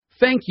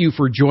Thank you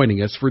for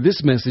joining us for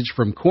this message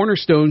from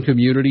Cornerstone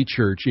Community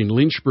Church in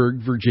Lynchburg,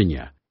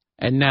 Virginia.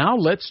 And now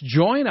let's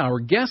join our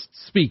guest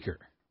speaker.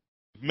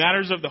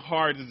 Matters of the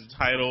Heart is the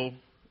title,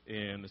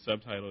 and the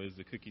subtitle is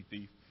The Cookie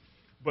Thief.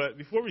 But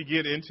before we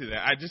get into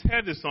that, I just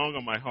had this song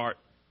on my heart,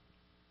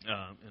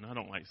 and I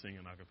don't like singing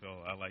a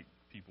cappella. I like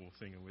people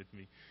singing with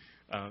me.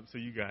 So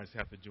you guys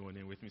have to join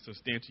in with me. So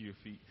stand to your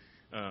feet.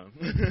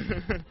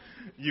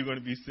 You're going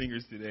to be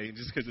singers today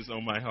just because it's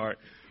on my heart.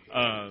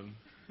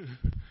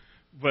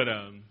 But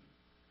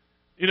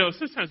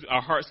sometimes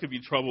our hearts can be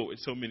troubled with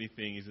so many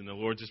things, and the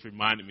Lord just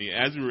reminded me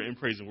as we were in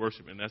praise and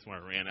worship, and that's when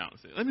I ran out and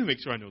said, let me make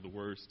sure I know the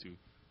words to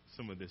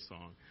some of this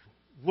song.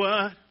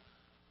 What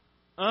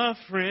a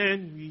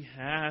friend we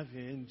have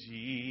in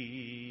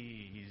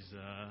Jesus.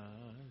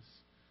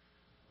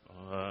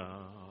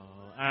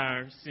 All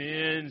our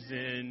sins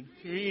and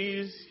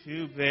griefs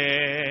to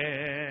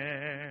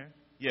bear.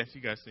 Yes,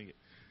 you guys sing it.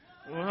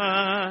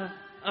 What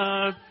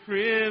a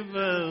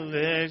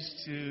privilege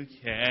to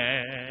carry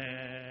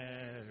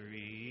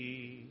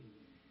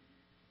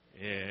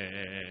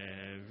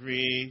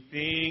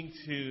everything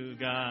to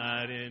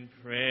God in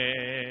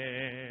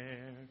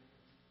prayer.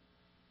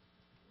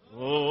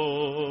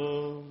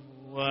 Oh,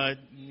 what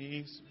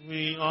needs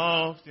we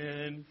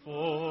often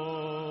forfeit.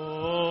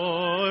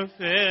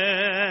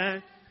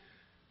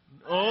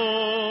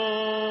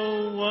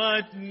 Oh,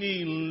 what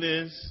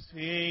needless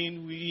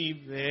pain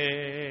we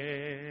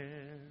bear.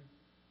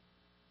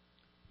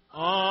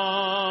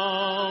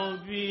 All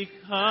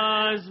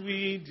because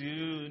we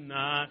do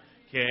not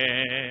carry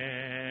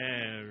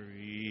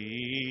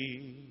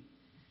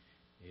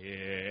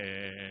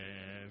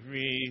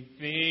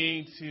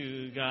everything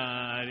to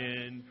God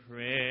in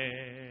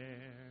prayer.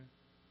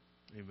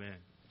 Amen.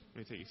 Let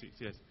me take your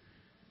seats. Yes.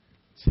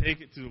 Take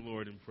it to the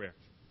Lord in prayer.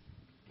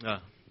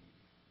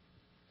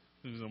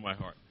 This is on my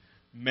heart.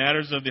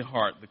 Matters of the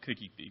Heart, The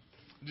Cookie Thief.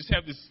 I just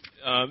have this.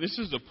 This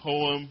is a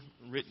poem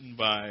written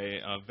by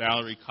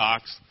Valerie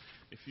Cox.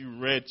 If you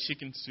read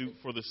Chicken Soup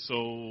for the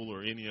Soul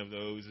or any of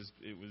those,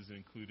 it was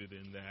included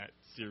in that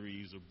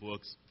series of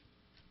books.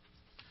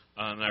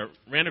 And I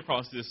ran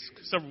across this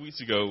several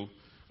weeks ago.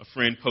 A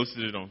friend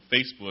posted it on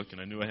Facebook,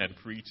 and I knew I had to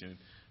preach, and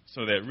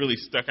so that really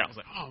stuck out. I was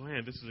like, oh,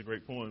 man, this is a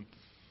great poem.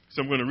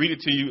 So I'm going to read it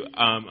to you.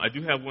 I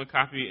do have one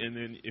copy, and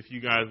then if you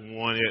guys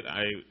want it,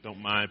 I don't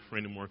mind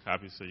printing more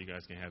copies so you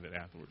guys can have it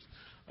afterwards.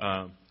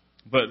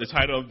 But the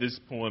title of this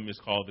poem is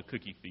called The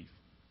Cookie Thief.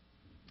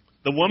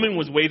 The woman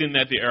was waiting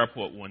at the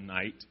airport one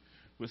night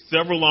with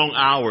several long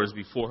hours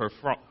before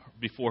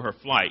her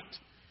flight.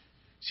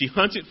 She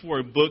hunted for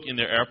a book in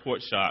the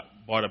airport shop,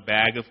 bought a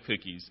bag of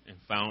cookies, and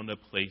found a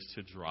place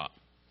to drop.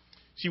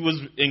 She was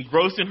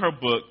engrossed in her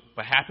book,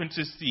 but happened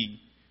to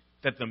see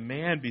that the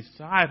man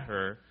beside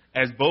her,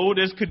 as bold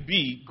as could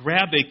be,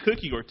 grabbed a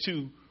cookie or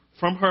two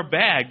from her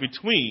bag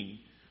between,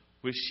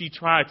 which she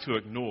tried to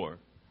ignore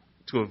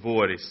to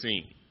avoid a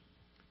scene.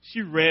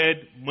 She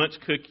read,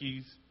 munched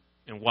cookies,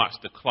 and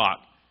watched the clock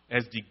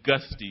as the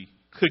gusty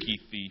cookie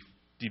thief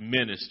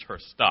diminished her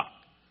stock.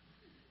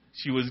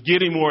 She was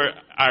getting more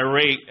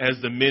irate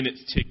as the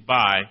minutes ticked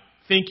by,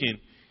 thinking,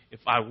 if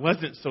I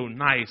wasn't so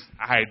nice,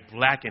 I'd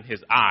blacken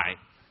his eye.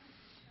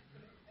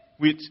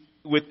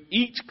 With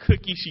each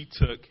cookie she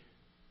took,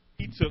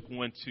 he took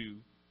one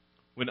too.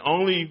 When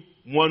only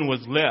one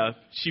was left,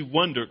 she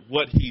wondered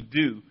what he'd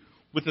do.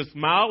 With a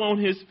smile on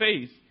his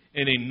face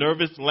and a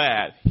nervous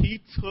laugh, he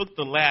took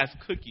the last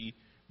cookie,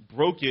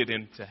 broke it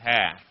into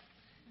half.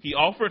 He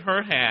offered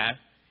her half,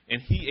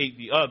 and he ate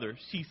the other.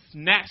 She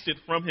snatched it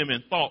from him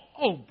and thought,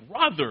 oh,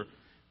 brother,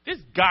 this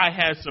guy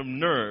has some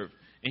nerve,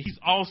 and he's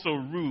also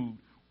rude.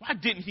 Why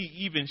didn't he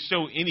even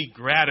show any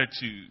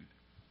gratitude?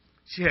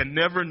 She had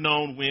never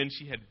known when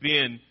she had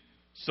been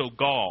so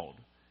galled,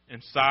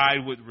 and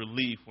sighed with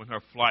relief when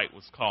her flight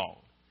was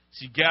called.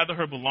 She gathered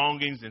her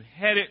belongings and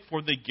headed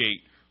for the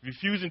gate,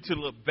 refusing to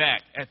look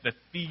back at the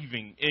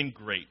thieving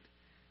ingrate.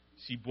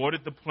 She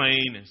boarded the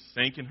plane and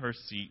sank in her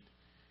seat.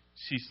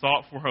 She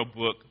sought for her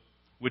book,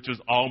 which was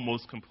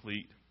almost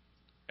complete.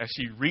 As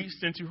she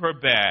reached into her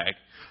bag,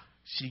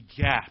 she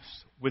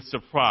gasped with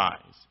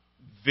surprise.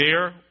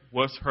 There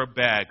was her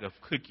bag of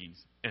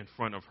cookies in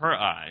front of her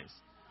eyes.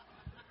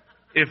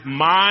 If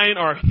mine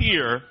are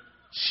here,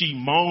 she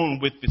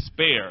moaned with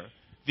despair.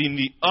 Then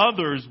the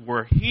others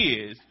were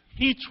his.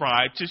 He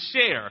tried to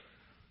share.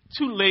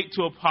 Too late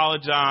to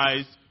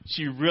apologize,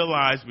 she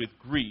realized with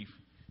grief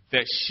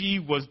that she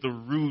was the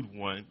rude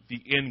one,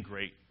 the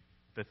ingrate,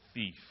 the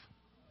thief.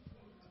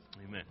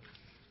 Amen.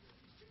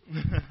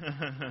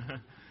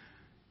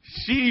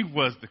 She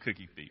was the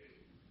cookie thief.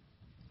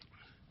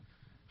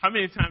 How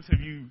many times have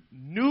you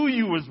knew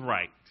you was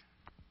right?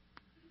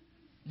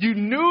 You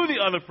knew the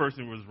other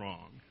person was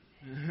wrong.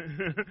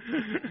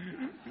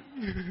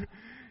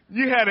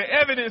 You had the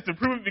evidence to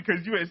prove it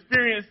because you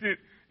experienced it,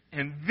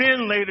 and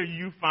then later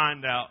you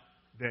find out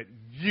that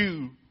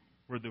you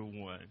were the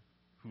one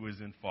who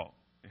was in fault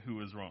and who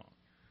was wrong.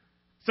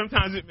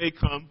 Sometimes it may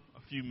come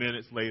a few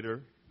minutes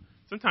later.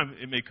 Sometimes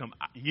it may come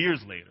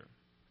years later.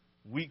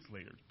 weeks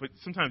later, but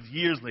sometimes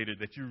years later,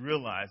 that you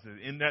realize that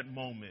in that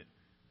moment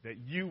that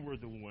you were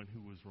the one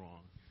who was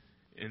wrong.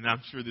 And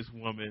I'm sure this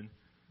woman,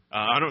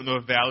 I don't know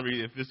if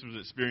this was an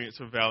experience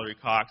for Valerie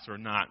Cox or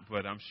not,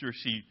 but I'm sure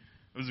it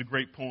was a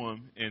great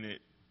poem, and it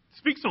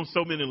speaks on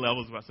so many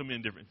levels about so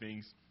many different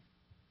things.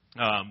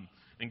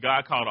 And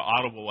God called an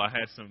audible. I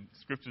had some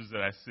scriptures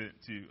that I sent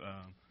to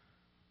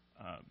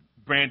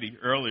Brandy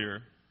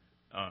earlier,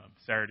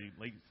 Saturday,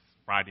 late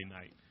Friday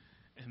night.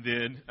 And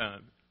then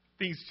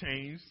things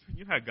changed.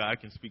 You know how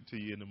God can speak to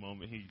you in the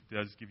moment. He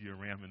does give you a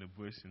ram in the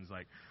bush, and it's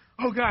like,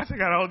 oh, gosh, I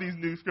got all these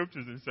new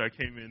scriptures. And so I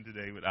came in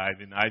today with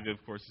Ivy. And Ivy,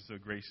 of course, is so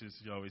gracious.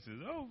 She always says,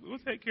 oh, we'll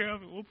take care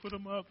of it. We'll put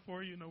them up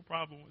for you, no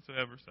problem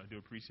whatsoever. So I do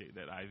appreciate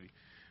that, Ivy.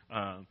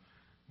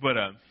 But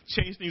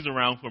changed things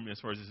around for me as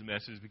far as this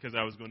message, because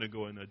I was going to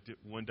go in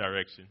one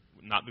direction,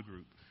 not the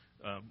group,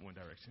 one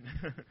direction.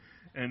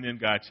 And then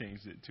God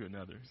changed it to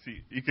another.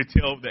 See, you could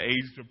tell the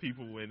age of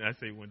people when I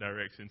say one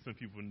direction. Some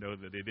people know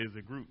that it is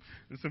a group,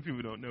 and some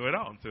people don't know at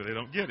all, so they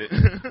don't get it.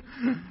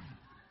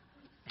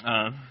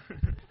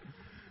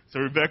 So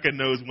Rebecca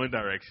knows one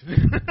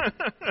direction.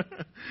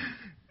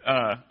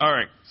 All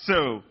right,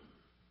 so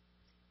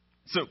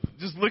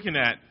just looking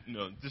at,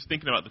 just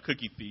thinking about the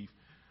cookie thief,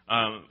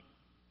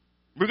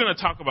 we're going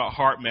to talk about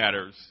heart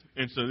matters,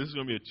 and so this is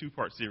going to be a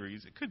 2-part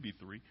series. It could be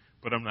 3,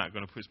 but I'm not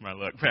going to push my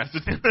luck,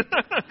 Pastor,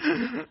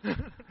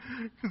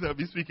 because I'll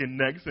be speaking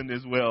next and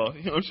as well.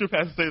 I'm sure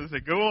Pastor Taylor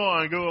said, go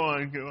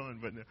on,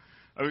 but no,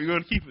 we're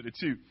going to keep it at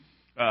 2.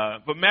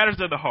 But matters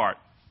of the heart,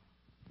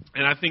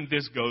 and I think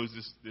this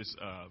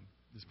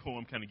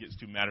poem kind of gets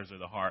to matters of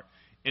the heart,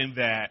 in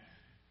that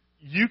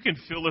you can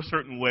feel a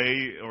certain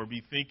way or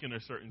be thinking a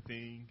certain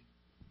thing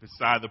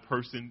beside the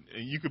person,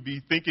 and you could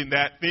be thinking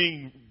that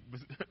thing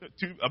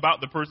about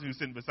the person who's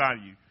sitting beside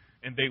you,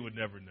 and they would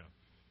never know,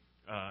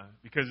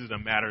 because it's a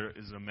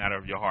matter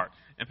of your heart.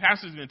 And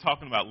Pastor's been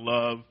talking about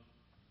love,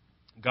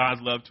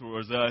 God's love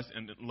towards us,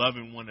 and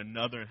loving one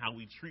another, and how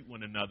we treat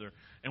one another.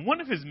 And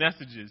one of his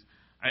messages,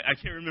 I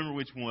can't remember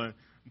which one,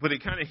 but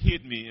it kind of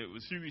hit me. It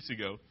was 3 weeks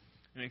ago,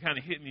 and it kind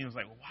of hit me. I was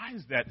like, well, why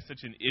is that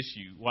such an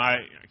issue? Why?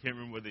 I can't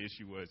remember what the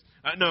issue was.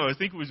 No, I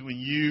think it was when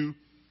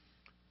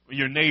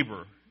your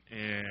neighbor,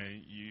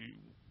 and you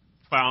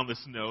found the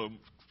snow,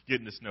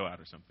 getting the snow out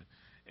or something.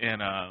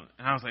 And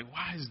I was like,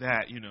 why is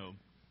that,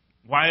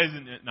 why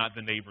isn't it not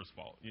the neighbor's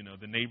fault?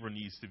 The neighbor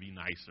needs to be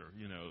nicer,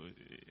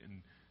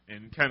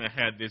 and kind of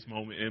had this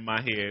moment in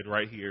my head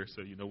right here,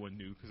 so no one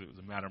knew, because it was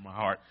a matter of my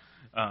heart.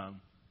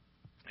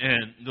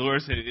 And the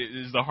Lord said, it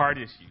is the heart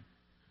issue.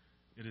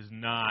 It is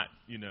not,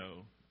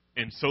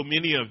 and so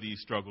many of these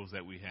struggles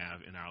that we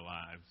have in our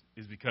lives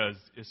is because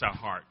it's our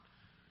heart,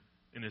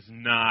 and it's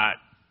not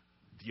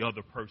the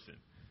other person.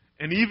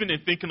 And even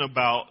in thinking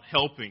about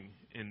helping,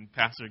 and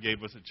Pastor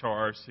gave us a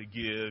charge to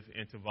give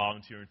and to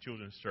volunteer in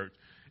children's church.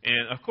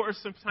 And of course,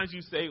 sometimes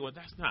you say, well,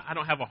 I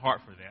don't have a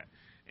heart for that.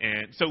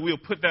 And so we'll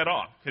put that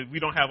off because we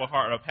don't have a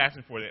heart or a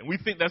passion for that. And we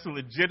think that's a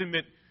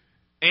legitimate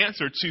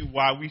answer to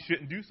why we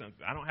shouldn't do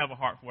something. I don't have a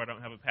heart for it. I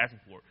don't have a passion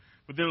for it.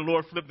 But then the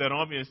Lord flipped that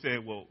on me and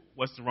said, well,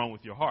 what's wrong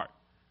with your heart?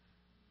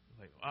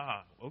 I was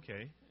like,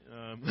 okay.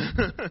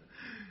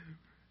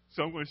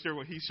 So I'm going to share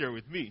what he shared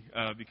with me,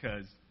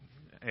 because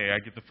hey, I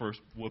get the first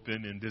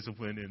whooping and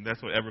discipline, and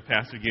that's what every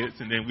pastor gets,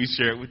 and then we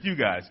share it with you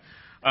guys.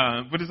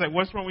 But it's like,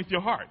 what's wrong with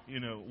your heart?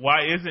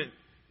 Why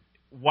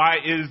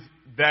is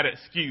that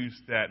excuse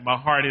that my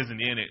heart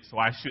isn't in it, so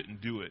I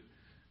shouldn't do it?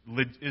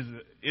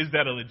 Is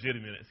that a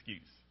legitimate excuse?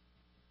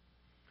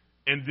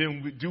 And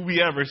then do we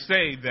ever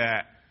say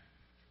that,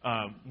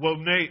 well,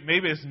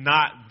 maybe it's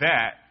not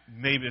that,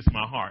 maybe it's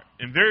my heart?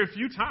 And very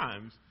few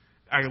times,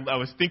 I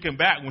was thinking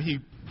back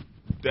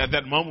at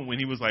that moment when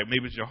he was like,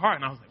 maybe it's your heart,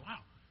 and I was like, wow.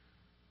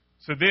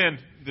 So then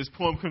this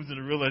poem comes to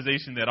the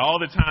realization that all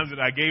the times that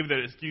I gave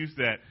that excuse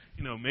that,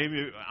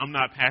 maybe I'm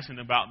not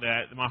passionate about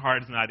that, my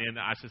heart is not in it,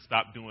 I should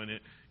stop doing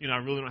it, I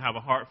really don't have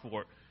a heart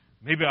for it.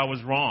 Maybe I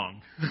was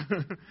wrong.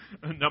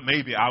 Not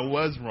maybe, I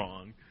was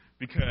wrong,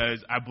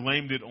 because I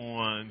blamed it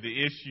on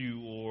the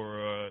issue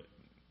or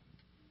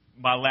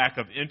my lack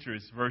of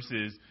interest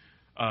versus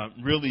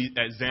really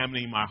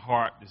examining my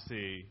heart to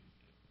say,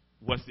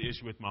 what's the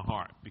issue with my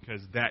heart?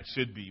 Because that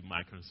should be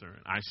my concern.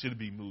 I should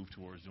be moved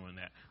towards doing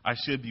that. I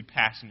should be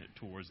passionate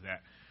towards that.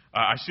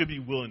 I should be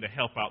willing to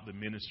help out the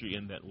ministry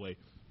in that way.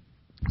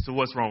 So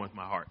what's wrong with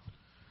my heart?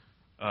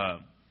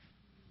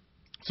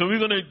 So we're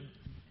going to,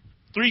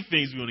 3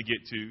 things we're going to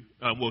get to.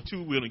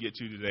 2 we're going to get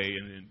to today,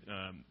 and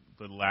then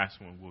the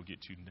last one we'll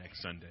get to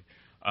next Sunday.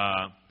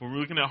 But we're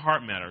looking at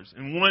heart matters.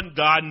 And one,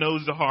 God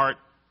knows the heart.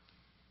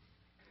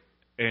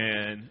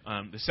 And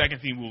the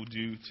second thing we'll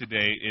do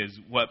today is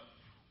what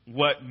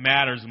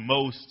matters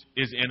most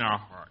is in our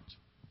heart.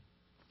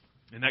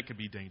 And that could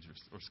be dangerous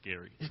or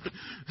scary.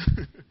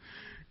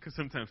 Because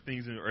sometimes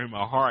things are in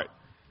my heart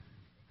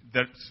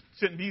that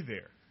shouldn't be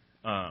there.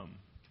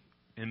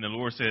 And the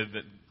Lord said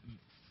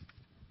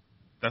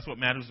that's what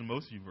matters the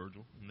most to you,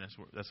 Virgil. And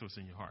that's what's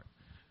in your heart.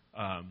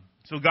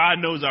 So God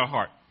knows our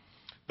heart.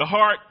 The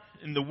heart,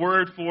 And the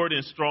word for it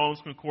in Strong's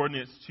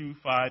Concordance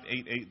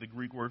 2588, the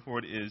Greek word for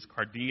it is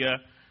cardia.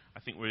 I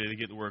think where they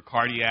get the word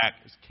cardiac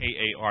is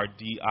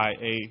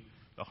Kardia,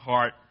 the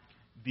heart,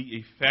 the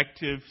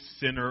effective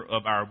center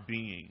of our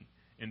being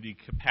and the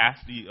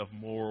capacity of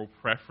moral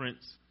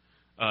preference.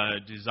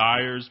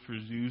 Desires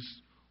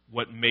produce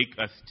what make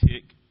us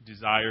tick.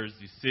 Desires,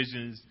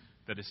 decisions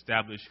that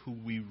establish who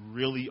we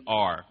really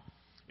are.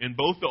 In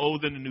both the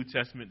Old and the New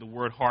Testament, the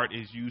word heart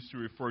is used to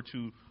refer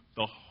to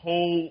the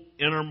whole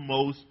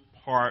innermost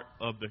part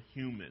of the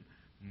human,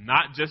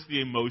 not just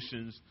the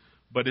emotions,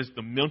 but it's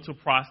the mental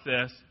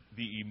process,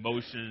 the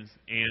emotions,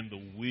 and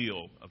the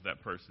will of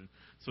that person.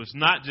 So it's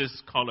not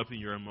just caught up in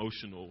your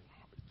emotional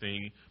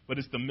thing, but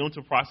it's the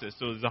mental process.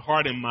 So there's a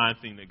heart and mind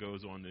thing that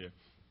goes on there.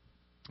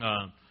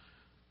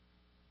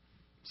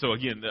 So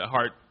again, the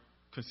heart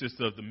consists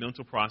of the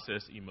mental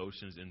process,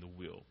 emotions, and the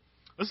will.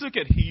 Let's look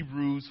at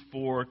Hebrews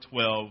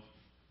 4:12.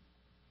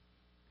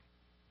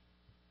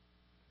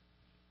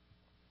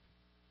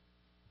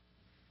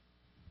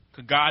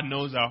 Because God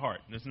knows our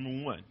heart. That's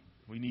number one.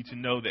 We need to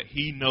know that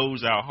He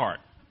knows our heart.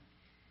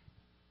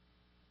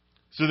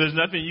 So there's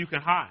nothing you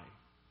can hide.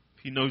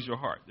 He knows your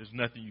heart. There's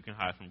nothing you can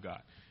hide from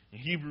God. In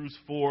Hebrews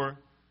 4,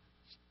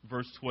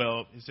 verse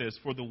 12, it says,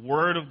 "For the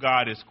word of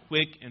God is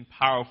quick and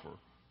powerful,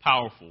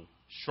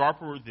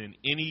 sharper than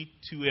any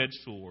two-edged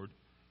sword,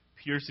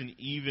 piercing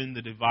even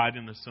the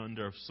dividing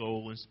asunder of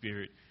soul and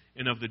spirit,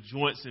 and of the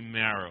joints and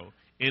marrow,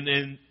 and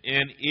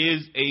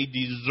is a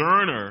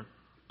discerner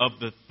of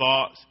the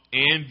thoughts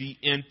and the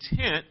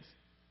intent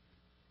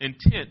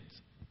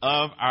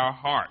of our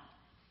heart."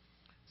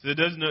 So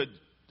it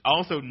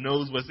also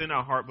knows what's in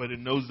our heart, but it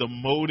knows the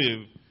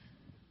motive,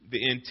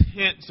 the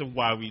intents of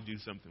why we do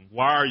something.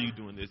 Why are you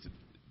doing this?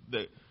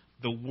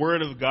 The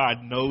Word of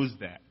God knows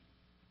that.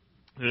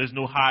 There's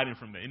no hiding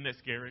from that. Isn't that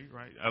scary,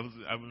 right? I was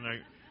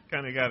like,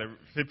 kind of got a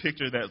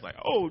picture that's like,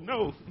 oh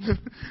no,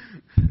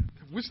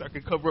 wish I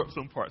could cover up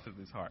some parts of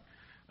this heart.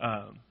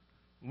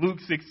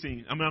 Luke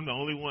 16. I'm the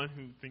only one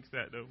who thinks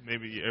that, though.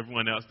 Maybe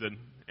everyone else doesn't.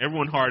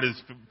 Everyone's heart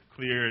is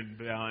clear and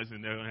balanced,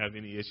 and they don't have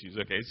any issues.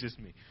 Okay, it's just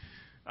me.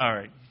 All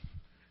right.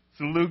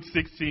 So Luke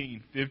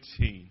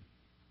 16:15.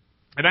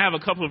 And I have a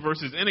couple of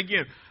verses. And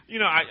again,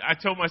 I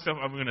told myself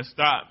I'm going to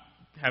stop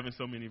having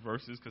so many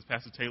verses because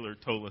Pastor Taylor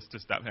told us to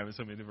stop having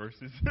so many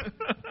verses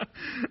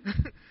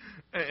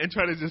and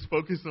try to just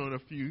focus on a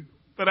few.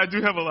 But I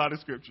do have a lot of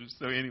scriptures.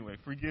 So anyway,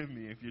 forgive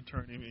me if you're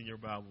turning in your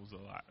Bibles a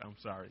lot. I'm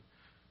sorry.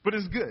 But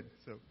it's good.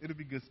 So it'll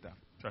be good stuff.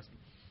 Trust me.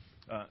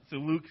 So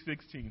Luke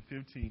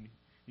 16:15.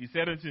 He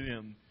said unto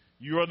them,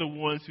 "You are the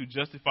ones who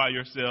justify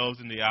yourselves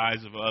in the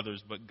eyes of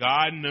others, but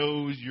God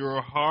knows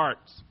your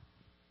hearts.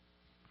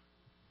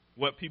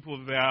 What people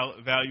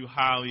value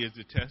highly is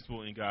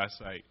detestable in God's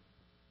sight."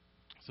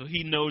 So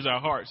He knows our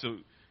heart. So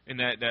in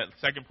that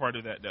second part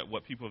of that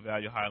what people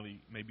value highly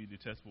may be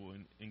detestable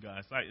in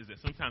God's sight, is that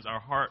sometimes our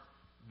heart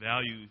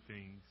value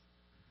things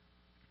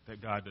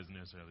that God doesn't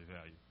necessarily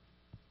value.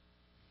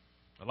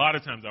 A lot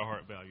of times our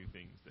heart value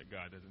things that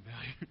God doesn't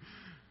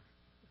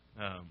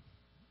value.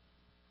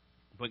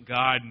 But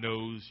God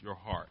knows your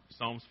heart.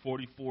 Psalms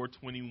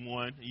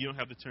 44:21. You don't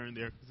have to turn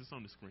there because it's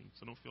on the screen,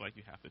 so don't feel like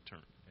you have to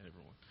turn at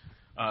everyone.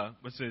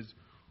 But it says,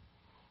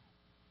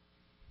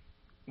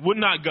 "Would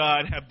not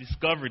God have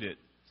discovered it,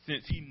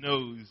 since He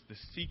knows the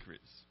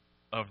secrets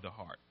of the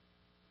heart?"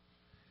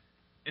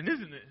 And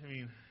isn't it,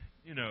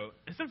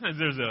 and sometimes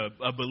there's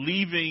a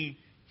believing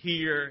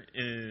here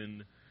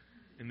and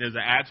there's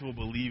an actual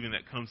believing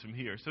that comes from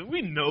here. So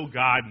we know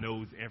God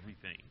knows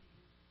everything.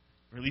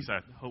 Or at least I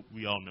hope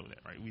we all know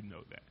that, right? We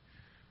know that.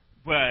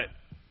 But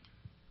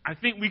I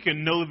think we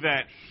can know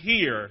that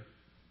here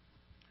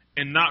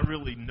and not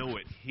really know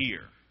it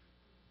here.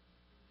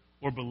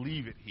 Or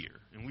believe it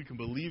here. And we can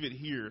believe it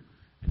here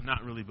and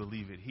not really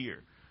believe it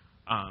here.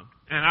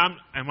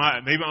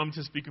 Maybe I'm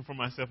just speaking for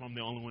myself. I'm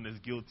the only one that's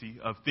guilty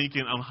of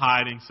thinking I'm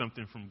hiding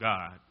something from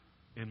God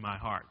in my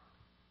heart.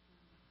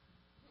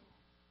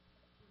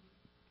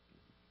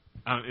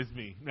 It's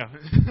me. No.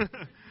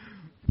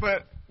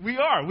 But we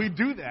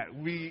do that.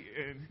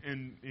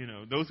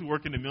 Those who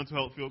work in the mental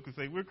health field can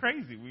say we're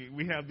crazy.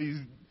 We have these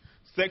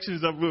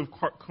sections we've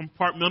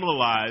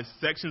compartmentalized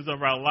sections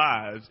of our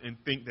lives and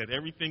think that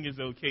everything is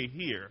okay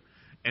here.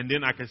 And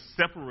then I can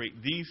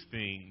separate these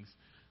things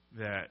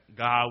that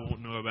God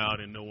won't know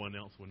about and no one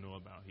else will know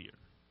about here.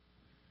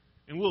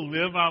 And we'll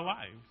live our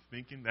lives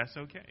thinking that's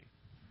okay.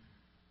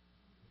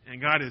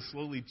 And God is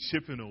slowly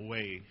chipping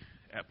away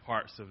at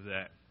parts of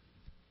that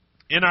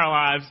in our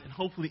lives and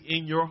hopefully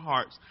in your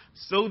hearts,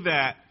 so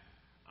that,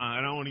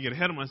 I don't want to get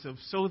ahead of myself,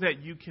 so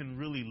that you can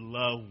really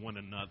love one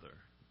another.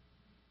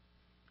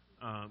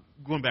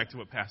 Going back to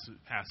what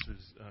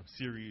Pastor's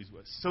series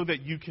was, so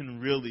that you can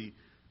really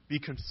be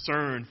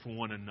concerned for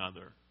one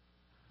another.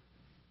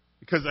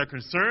 Because our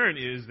concern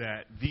is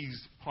that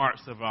these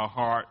parts of our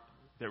heart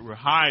that we're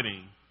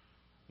hiding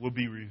will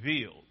be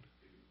revealed.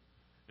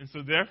 And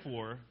so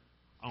therefore,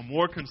 I'm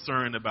more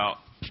concerned about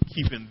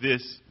keeping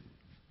this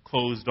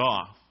closed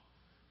off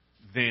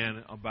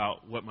than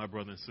about what my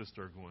brother and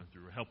sister are going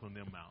through, or helping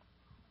them out,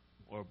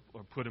 or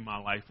putting my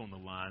life on the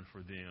line for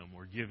them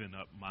or giving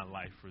up my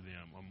life for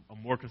them.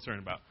 I'm more concerned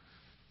about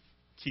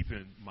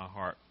keeping my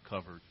heart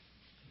covered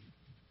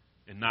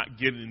and not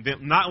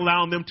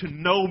allowing them to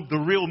know the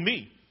real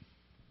me,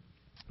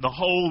 the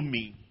whole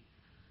me,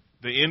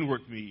 the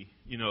inward me,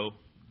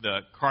 the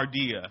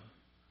cardia,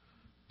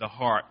 the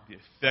heart, the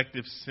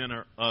effective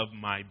center of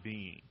my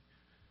being.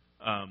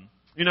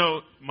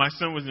 My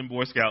son is in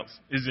Boy Scouts,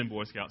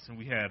 and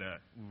we had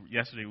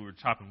yesterday we were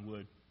chopping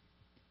wood,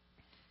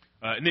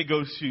 and it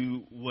goes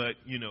to what's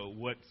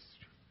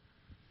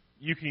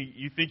you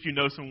think you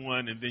know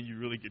someone, and then you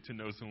really get to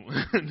know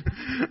someone.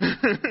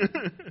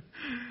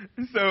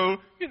 So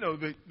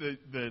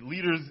the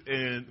leaders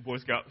in the Boy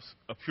Scouts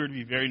appear to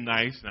be very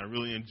nice, and I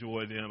really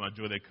enjoy them. I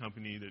enjoy their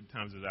company. The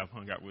times that I've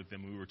hung out with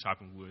them, we were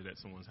chopping wood at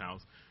someone's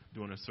house,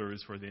 doing a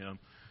service for them.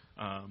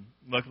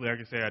 Luckily, I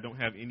can say I don't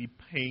have any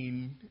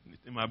pain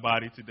in my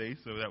body today,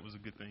 so that was a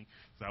good thing.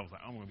 So I was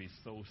like, I'm going to be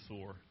so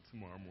sore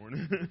tomorrow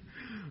morning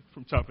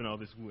from chopping all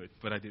this wood,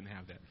 but I didn't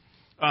have that.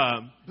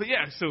 But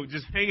yeah, so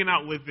just hanging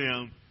out with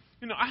them,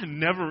 I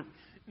never,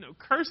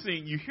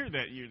 cursing. You hear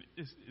that,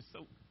 it's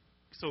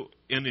so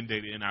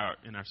inundated in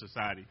our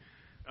society.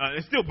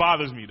 It still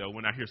bothers me though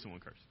when I hear someone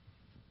curse.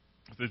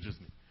 It's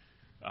just me.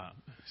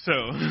 So,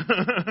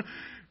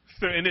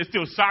 and it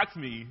still shocks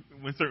me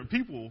when certain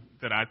people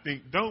that I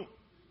think don't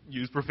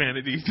use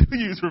profanity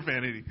use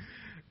profanity.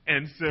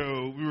 And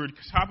so we were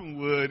chopping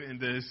wood,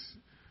 and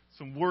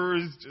some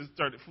words just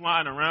started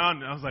flying around,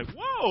 and I was like,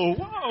 whoa,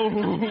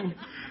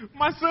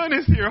 my son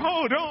is here.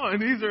 Hold on.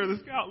 These are the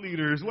scout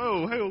leaders.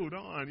 Whoa, hold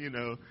on,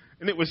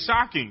 And it was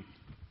shocking.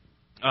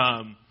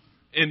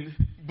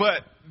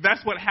 But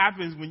that's what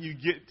happens when you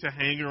get to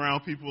hang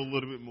around people a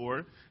little bit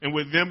more. And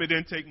with them, it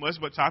didn't take much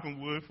but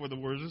chopping wood for the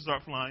words to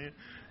start flying.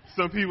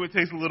 Some people, it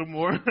takes a little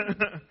more.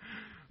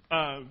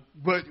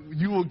 But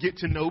you will get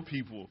to know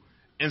people.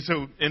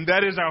 And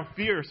that is our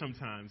fear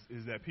sometimes,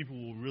 is that people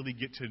will really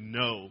get to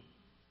know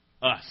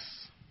us.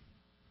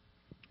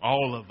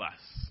 All of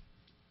us.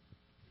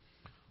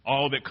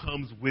 All that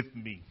comes with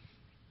me.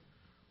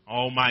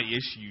 All my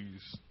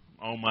issues.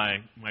 All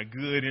my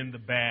good and the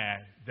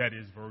bad. That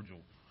is Virgil.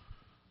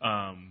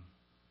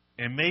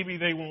 And maybe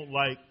they won't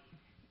like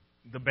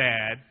the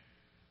bad,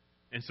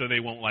 and so they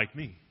won't like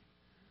me.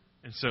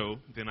 And so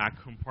then I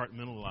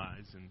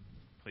compartmentalize and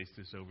place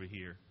this over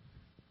here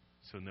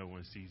so no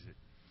one sees it.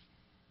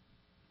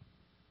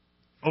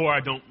 Or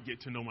I don't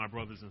get to know my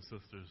brothers and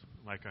sisters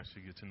like I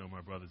should get to know my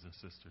brothers and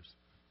sisters,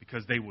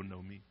 because they will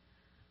know me.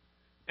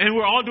 And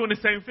we're all doing the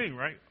same thing,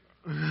 right?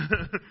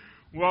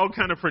 We're all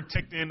kind of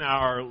protecting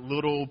our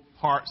little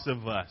parts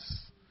of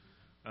us.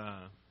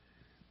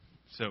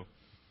 So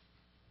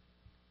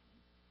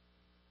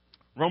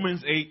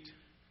Romans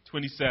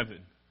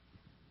 8:27.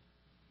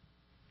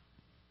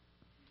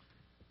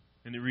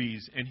 And it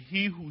reads, and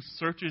he who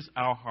searches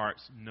our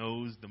hearts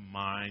knows the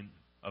mind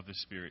of the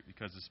Spirit,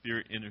 because the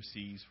Spirit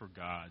intercedes for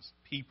God's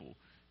people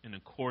in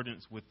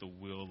accordance with the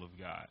will of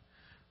God.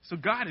 So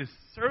God is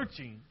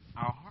searching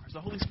our hearts. The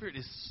Holy Spirit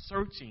is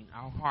searching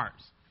our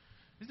hearts.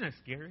 Isn't that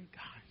scary?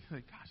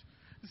 Gosh,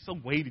 this is so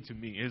weighty to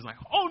me. It's like,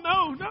 oh,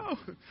 no.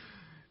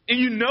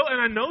 And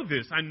I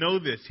know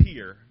this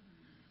here.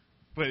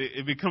 But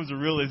it becomes a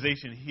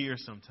realization here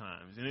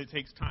sometimes. And it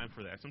takes time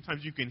for that.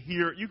 Sometimes you can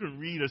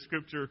read a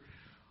scripture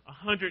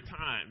 100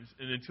 times,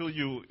 and until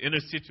you're in a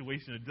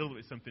situation to deal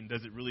with something,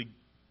 does it really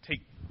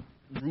take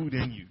root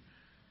in you?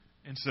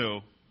 And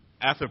so,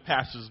 after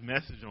Pastor's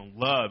message on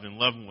love and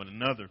loving one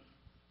another,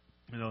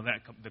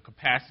 that the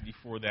capacity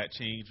for that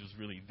change was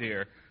really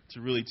there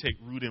to really take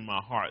root in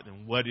my heart.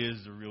 And what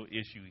is the real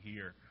issue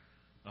here?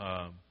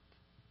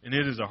 And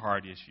it is a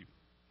hard issue.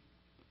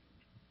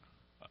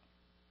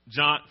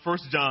 1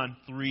 John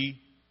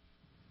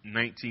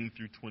 3:19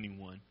 through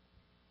 21.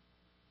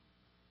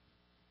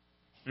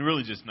 And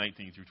really just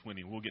 19 through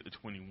 20. We'll get to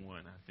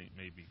 21, I think,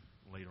 maybe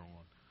later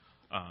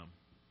on,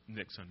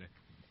 next Sunday.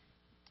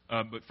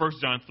 But 1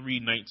 John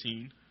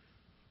 3:19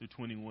 through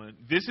 21.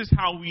 This is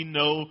how we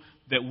know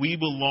that we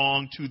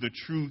belong to the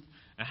truth,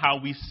 and how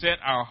we set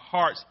our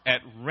hearts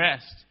at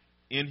rest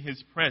in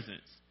his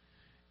presence.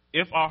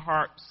 If our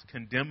hearts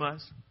condemn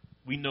us,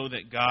 we know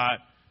that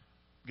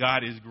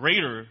God is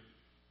greater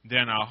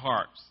than our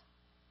hearts,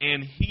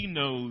 and he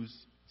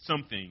knows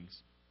some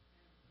things.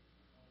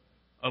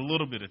 A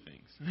little bit of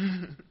things.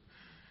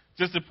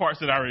 Just the parts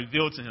that I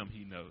reveal to him,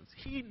 he knows.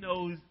 He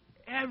knows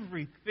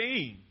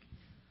everything.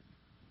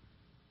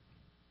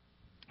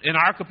 In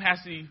our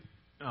capacity,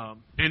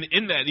 and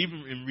in that,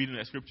 even in reading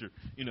that scripture,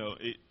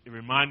 it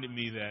reminded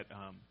me that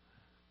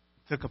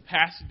the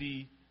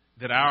capacity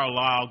that I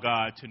allow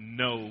God to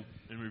know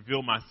and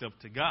reveal myself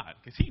to God,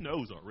 because he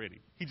knows already.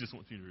 He just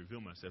wants me to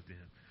reveal myself to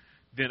him.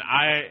 Then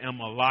I am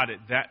allotted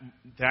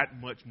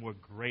that much more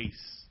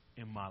grace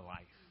in my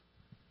life.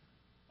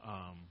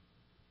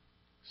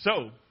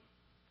 So,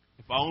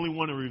 if I only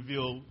want to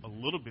reveal a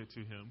little bit to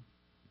him,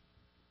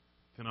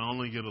 then I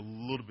only get a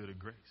little bit of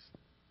grace.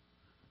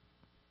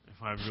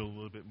 If I reveal a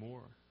little bit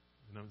more,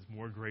 then there's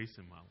more grace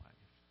in my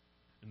life.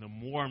 And the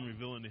more I'm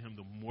revealing to him,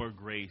 the more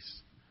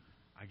grace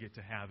I get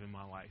to have in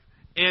my life.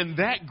 And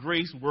that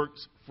grace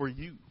works for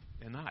you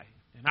and I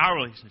in our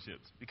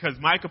relationships, because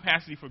my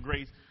capacity for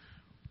grace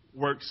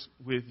works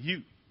with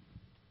you.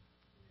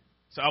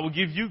 So I will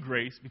give you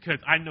grace because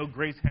I know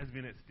grace has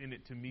been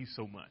extended to me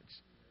so much.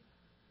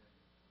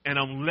 And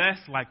I'm less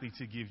likely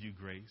to give you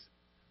grace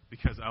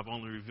because I've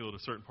only revealed a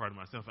certain part of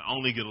myself and I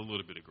only get a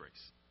little bit of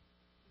grace.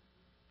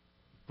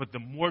 But the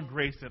more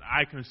grace that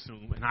I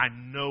consume, and I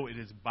know it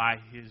is by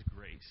His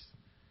grace,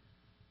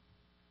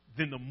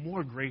 then the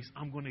more grace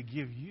I'm going to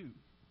give you.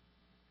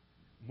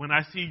 When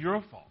I see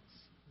your faults,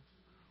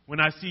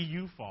 when I see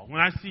you fall, when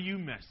I see you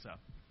mess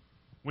up,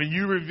 when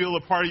you reveal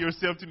a part of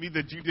yourself to me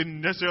that you didn't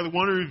necessarily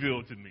want to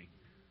reveal to me,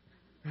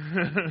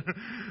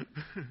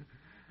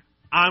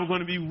 I'm going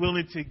to be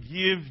willing to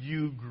give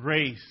you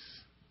grace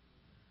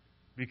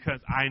because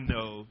I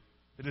know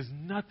that it's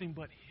nothing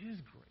but His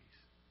grace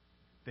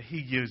that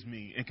He gives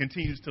me and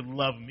continues to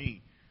love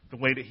me the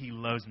way that He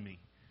loves me.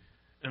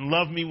 And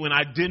love me when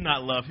I did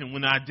not love Him,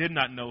 when I did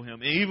not know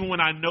Him. And even when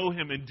I know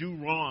Him and do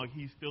wrong,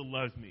 He still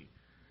loves me.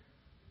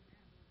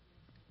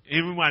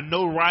 Even when I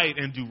know right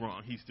and do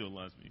wrong, He still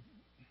loves me.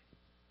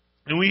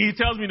 And when He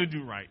tells me to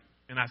do right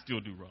and I still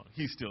do wrong,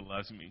 He still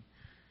loves me.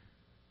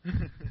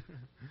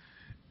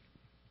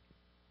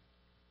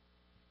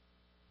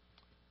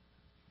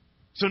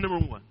 So number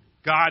one,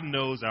 God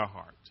knows our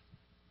heart.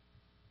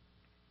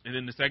 And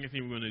then the second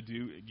thing we're going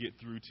to get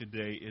through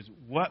today is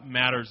what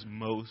matters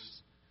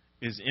most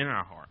is in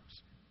our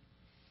hearts.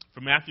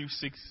 From Matthew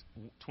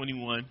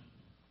 6:21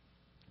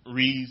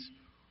 reads,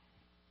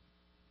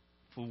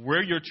 "For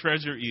where your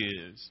treasure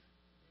is,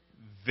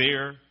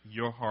 there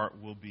your heart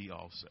will be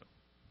also."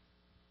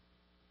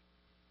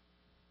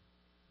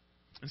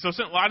 And so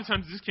a lot of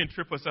times this can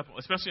trip us up,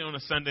 especially on a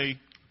Sunday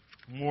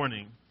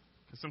morning,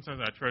 because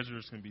sometimes our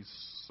treasures can be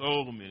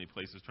so many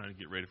places trying to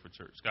get ready for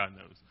church. God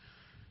knows.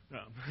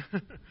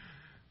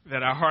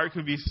 That our heart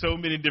can be so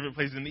many different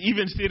places. And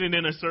even sitting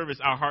in a service,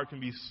 our heart can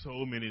be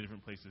so many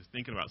different places,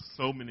 thinking about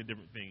so many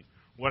different things.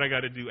 What I got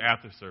to do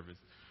after service.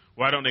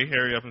 Why don't they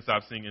hurry up and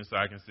stop singing so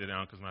I can sit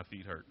down because my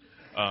feet hurt?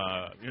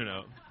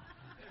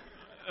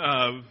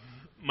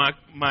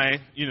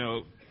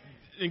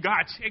 And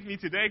God checked me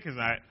today because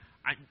I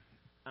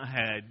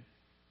had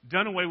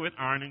done away with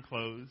ironing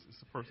clothes.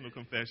 It's a personal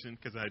confession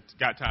because I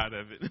got tired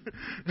of it.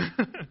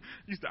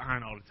 Used to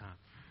iron all the time.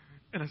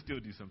 And I still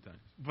do sometimes.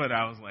 But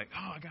I was like,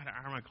 I got to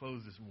iron my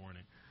clothes this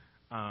morning.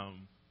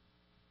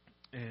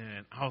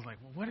 And I was like,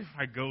 well, what if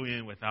I go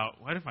in what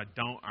if I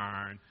don't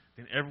iron?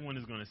 Then everyone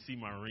is going to see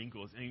my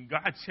wrinkles. And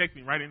God checked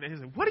me right in there. He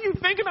said, what are you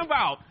thinking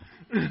about?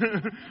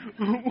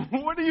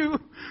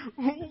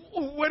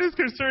 What is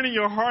concerning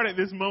your heart at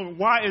this moment?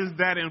 Why is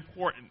that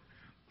important?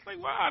 It's like,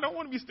 well, I don't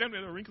want to be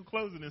standing in wrinkled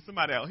clothes and then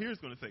somebody out here is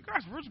going to say,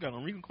 gosh, Virgil got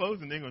on wrinkled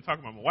clothes, and they're going to talk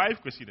about my wife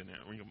because she didn't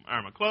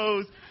iron my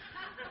clothes.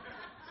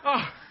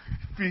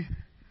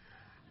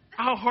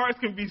 Our hearts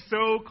can be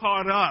so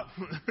caught up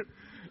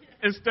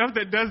in stuff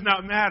that does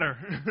not matter.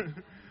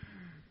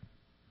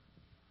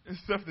 And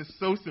stuff that's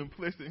so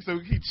simplistic. So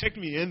He checked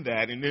me in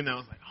that, and then I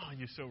was like,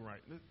 you're so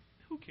right.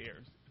 Who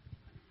cares?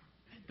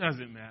 It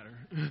doesn't matter.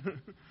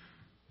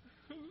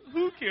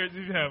 Who cares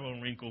if you have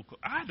on wrinkled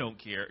clothes? I don't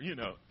care.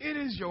 It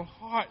is your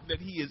heart that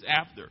He is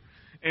after.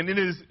 And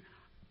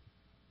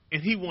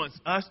He wants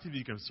us to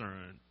be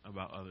concerned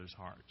about others'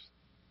 hearts.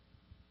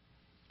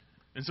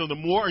 And so the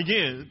more,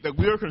 again, that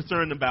we're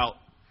concerned about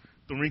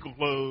the wrinkled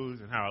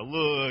clothes and how I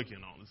look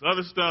and all this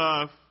other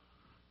stuff,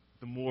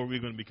 the more we're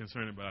going to be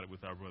concerned about it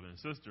with our brother and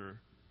sister.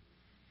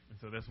 And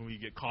so that's when we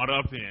get caught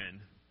up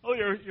in,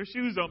 your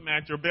shoes don't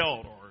match your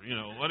belt or,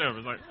 whatever.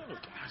 It's like, oh,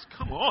 gosh,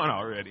 come on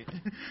already.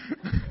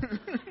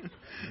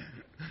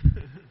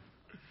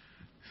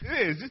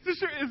 It is. Is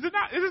it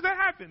not? Does that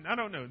happen? I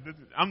don't know.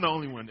 I'm the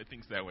only one that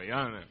thinks that way.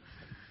 I don't know.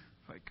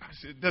 It's like,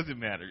 gosh, it doesn't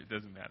matter. It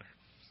doesn't matter.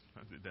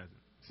 Sometimes it doesn't.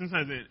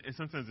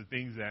 Sometimes the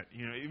things that,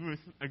 even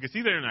I can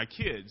see that in our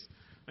kids.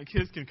 Our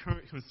kids can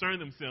concern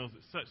themselves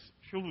with such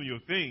trivial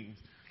things.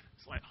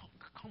 It's like,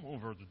 come on,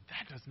 Virgil,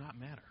 that does not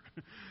matter.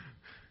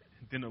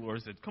 Then the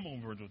Lord said, come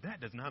on, Virgil,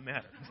 that does not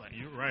matter. It's like,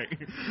 you're right.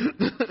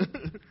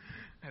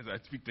 As I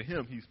speak to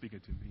him, he's speaking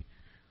to me.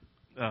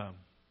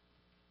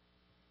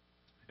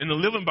 And the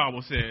Living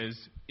Bible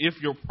says, if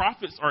your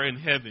prophets are in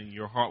heaven,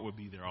 your heart will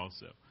be there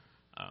also.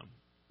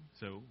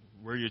 So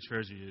where your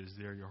treasure is,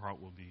 there your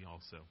heart will be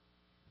also.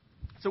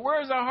 So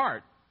where is our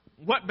heart?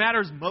 What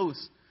matters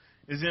most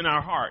is in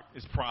our heart.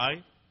 Is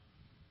pride?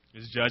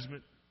 Is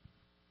judgment?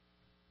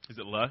 Is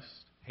it lust,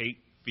 hate,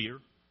 fear,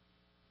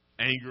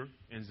 anger,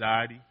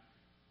 anxiety,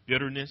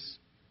 bitterness?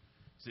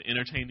 Is it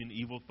entertaining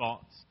evil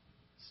thoughts,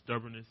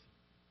 stubbornness,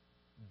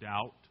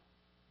 doubt,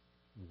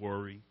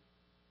 worry,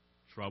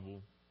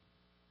 trouble?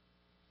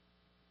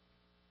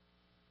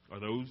 Are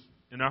those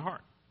in our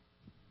heart?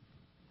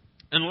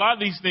 And a lot of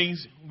these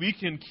things we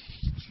can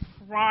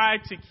try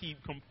to keep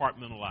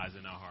compartmentalized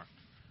in our heart.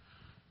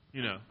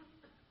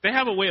 They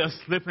have a way of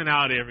slipping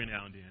out every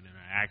now and then in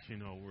our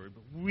action or word,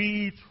 but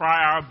we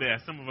try our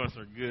best. Some of us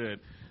are good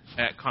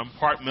at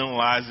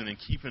compartmentalizing and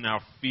keeping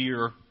our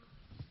fear,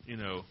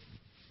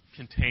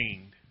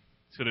 contained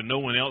so that no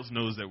one else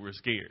knows that we're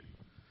scared.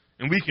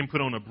 And we can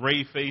put on a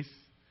brave face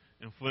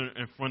in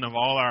front of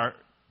all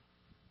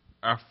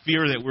our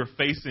fear that we're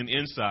facing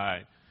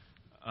inside,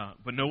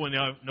 but no one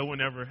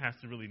ever has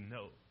to really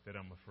know that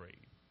I'm afraid.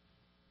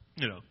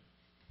 You know,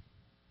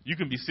 you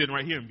can be sitting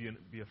right here and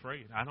be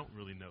afraid. I don't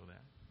really know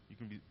that.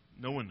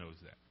 No one knows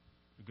that.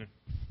 You can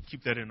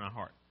keep that in our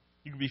heart.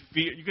 You can be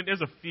fear.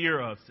 There's a fear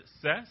of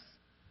success,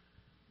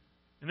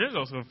 and there's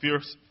also a fear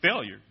of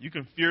failure. You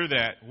can fear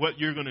that what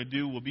you're going to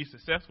do will be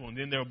successful, and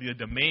then there will be a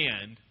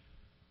demand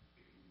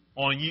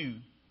on you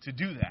to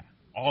do that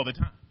all the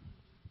time.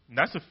 And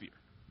that's a fear.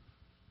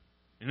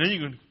 And then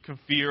you can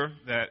fear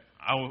that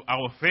I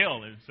will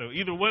fail, and so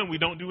either one, we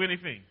don't do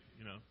anything.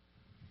 You know,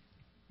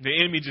 the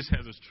enemy just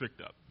has us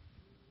tricked up.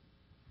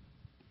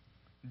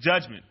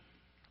 Judgment.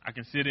 I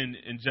can sit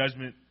in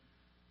judgment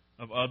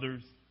of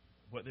others,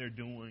 what they're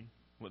doing,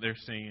 what they're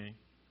saying.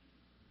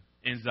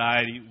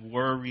 Anxiety,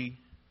 worry.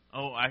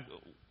 I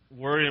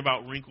worry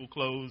about wrinkled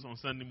clothes on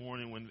Sunday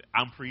morning when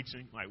I'm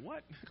preaching. Like,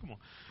 what? Come on.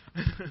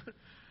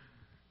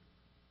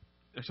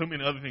 There's so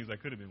many other things I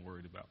could have been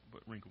worried about,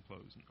 but wrinkled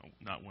clothes, no,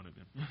 not one of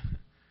them.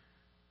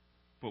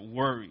 But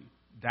worry,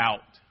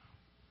 doubt.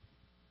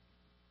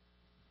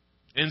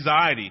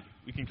 Anxiety,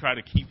 we can try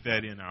to keep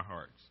that in our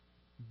hearts.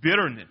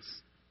 Bitterness.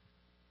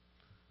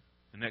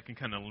 And that can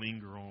kind of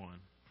linger on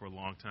for a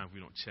long time if we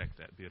don't check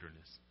that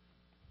bitterness.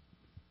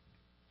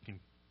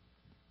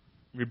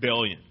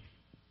 Rebellion.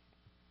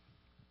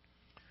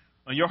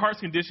 Your heart's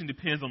condition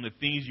depends on the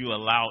things you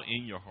allow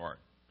in your heart.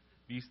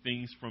 These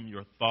things from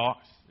your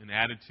thoughts and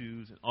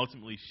attitudes and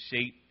ultimately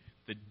shape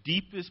the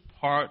deepest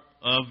part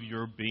of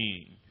your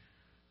being,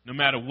 no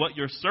matter what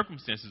your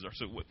circumstances are.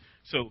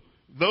 So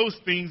those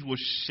things will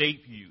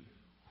shape you,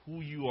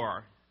 who you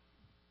are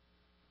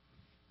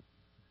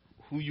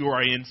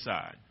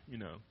inside. You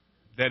know,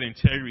 that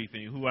integrity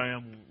thing, who I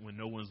am when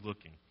no one's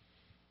looking.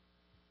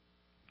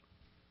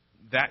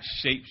 That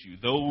shapes you.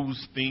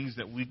 Those things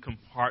that we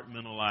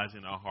compartmentalize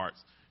in our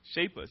hearts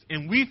shape us.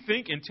 And we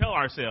think and tell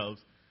ourselves,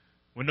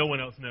 when no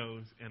one else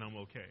knows, and I'm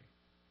okay.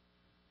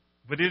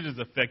 But it is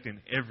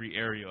affecting every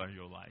area of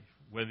your life.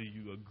 Whether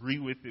you agree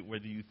with it,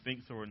 whether you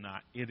think so or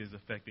not, it is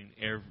affecting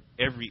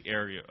every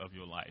area of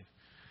your life.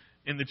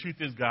 And the truth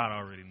is, God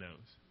already knows.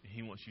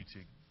 He wants you to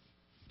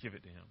give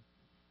it to Him.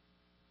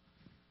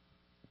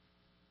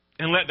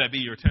 And let that be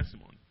your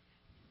testimony.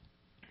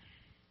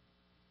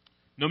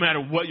 No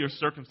matter what your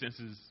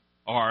circumstances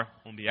are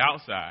on the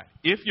outside,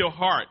 if your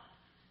heart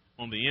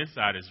on the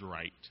inside is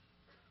right,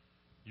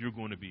 you're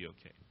going to be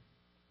okay.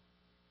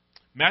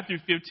 Matthew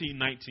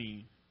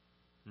 15:19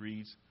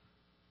 reads,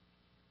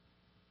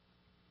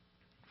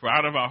 "For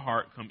out of our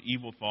heart come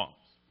evil thoughts,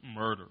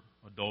 murder,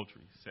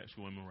 adultery,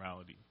 sexual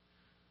immorality,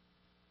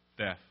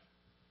 theft,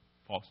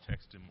 false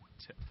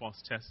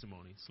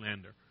testimony,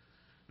 slander."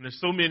 And there's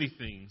so many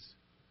things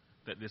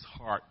that this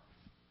heart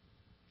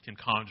can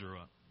conjure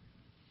up.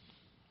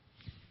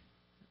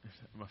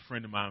 My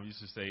friend of mine used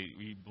to say,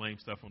 we blame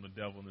stuff on the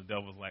devil, and the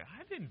devil's like,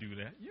 I didn't do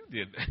that. You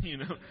did that, you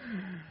know.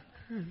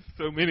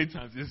 So many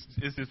times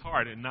it's his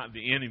heart and not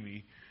the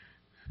enemy.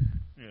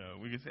 You know,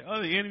 we can say,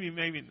 oh, the enemy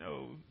made me.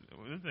 No,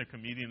 isn't there a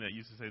comedian that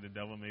used to say the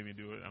devil made me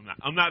do it?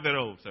 I'm not that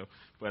old, so,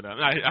 but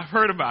I've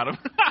heard about him.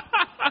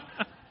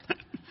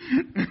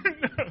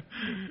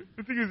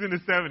 I think it was in the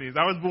 70s.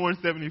 I was born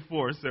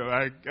 74, so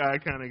I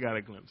kind of got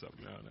a glimpse of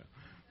him. No.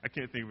 I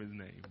can't think of his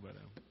name, but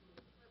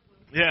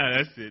yeah,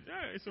 that's it. All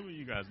right, some of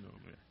you guys know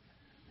him.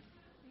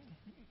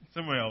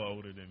 Some of y'all are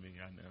older than me,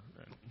 I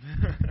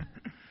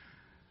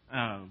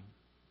know.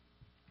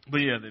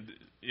 But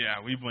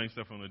yeah, we blame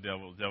stuff on the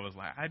devil. The devil's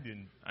like, I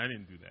didn't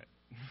do that.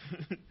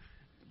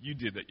 You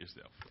did that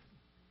yourself.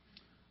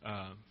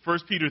 1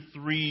 Peter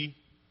 3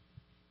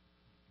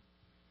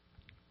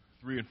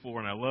 and 4,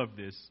 and I love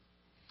this.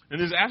 And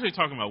this is actually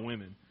talking about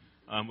women,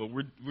 but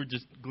we're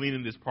just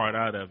gleaning this part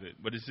out of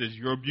it. But it says,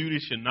 your beauty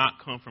should not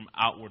come from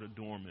outward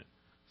adornment,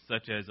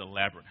 such as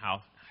elaborate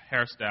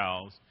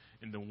hairstyles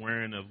and the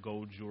wearing of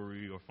gold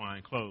jewelry or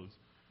fine clothes.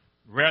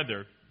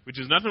 Rather, which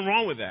is nothing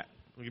wrong with that.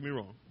 Don't get me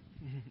wrong.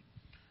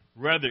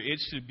 Rather, it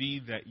should be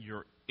that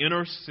your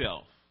inner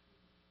self,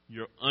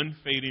 your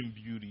unfading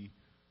beauty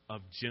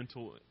of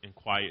gentle and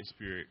quiet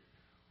spirit,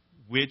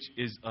 which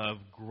is of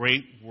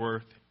great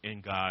worth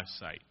in God's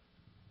sight.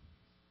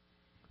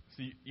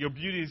 See, your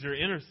beauty is your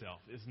inner self.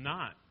 It's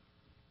not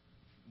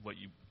what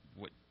you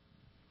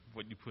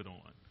put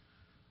on,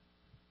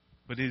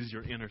 but it is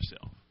your inner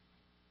self.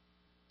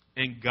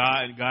 And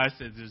God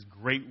says there's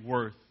great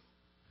worth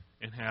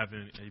in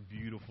having a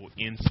beautiful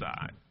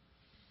inside.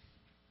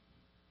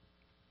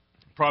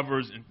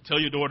 Proverbs, and tell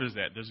your daughters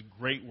that. There's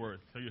great worth.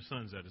 Tell your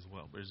sons that as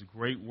well. There's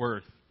great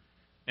worth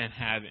in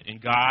having,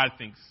 and God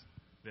thinks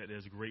that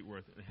there's great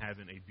worth in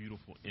having a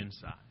beautiful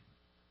inside.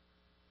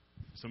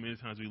 So many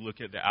times we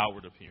look at the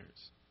outward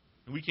appearance.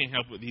 And we can't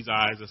help with these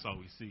eyes, that's all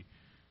we see.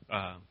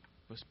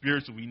 But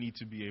spiritually, we need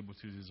to be able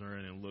to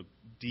discern and look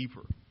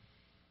deeper.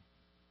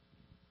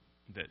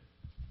 That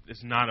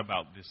it's not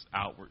about this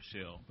outward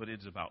shell, but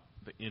it's about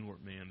the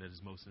inward man that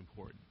is most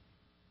important.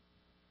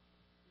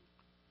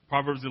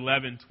 Proverbs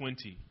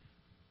 11:20.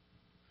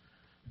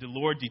 The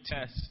Lord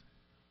detests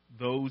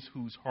those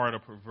whose heart are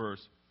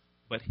perverse,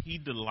 but he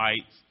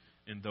delights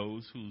in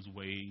those whose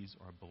ways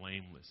are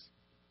blameless.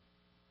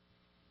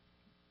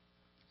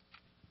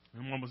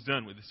 I'm almost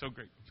done with it. It's so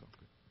great. So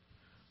good.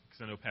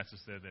 Because I know Pastor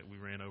said that we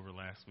ran over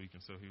last week,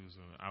 and so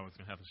I was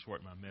going to have to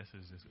shorten my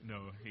message.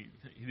 No, he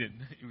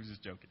didn't. He was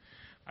just joking.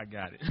 I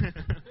got it.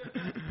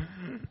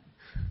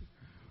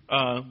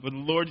 But the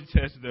Lord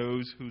detests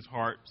those whose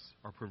hearts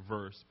are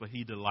perverse, but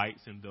he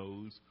delights in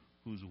those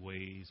whose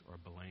ways are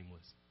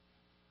blameless.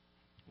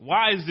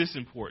 Why is this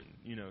important?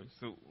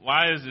 So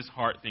why is this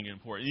heart thing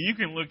important? You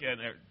can look at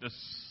it. There's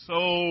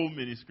so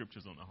many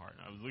scriptures on the heart.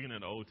 I was looking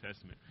at the Old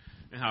Testament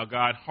and how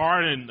God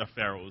hardened the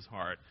Pharaoh's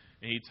heart.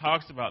 And he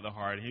talks about the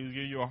heart. And he will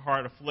give you a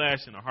heart of flesh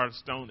and a heart of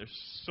stone.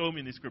 There's so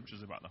many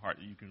scriptures about the heart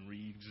that you can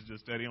read. You can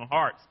just study on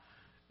hearts.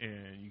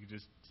 And you can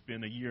just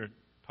spend a year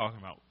talking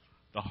about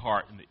the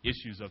heart and the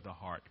issues of the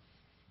heart.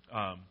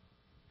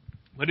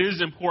 But it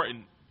is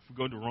important if we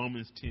go to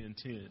Romans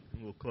 10:10,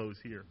 and we'll close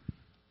here.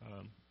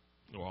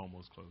 Or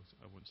almost close.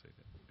 I wouldn't say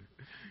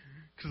that.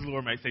 Because the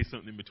Lord might say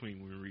something in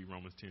between when we read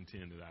Romans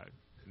 10:10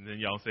 and then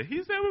y'all say, he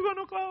said we're going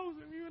to close,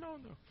 and you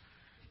don't know.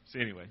 So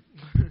anyway,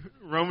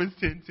 Romans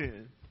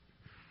 10:10.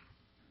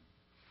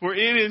 For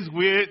it is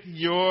with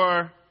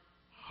your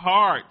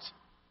heart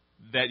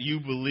that you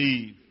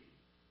believe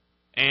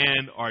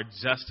and are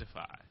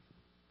justified.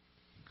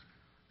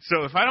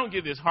 So if I don't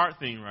get this heart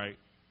thing right,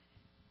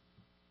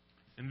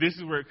 and this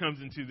is where it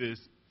comes into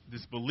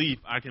this belief,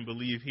 I can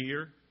believe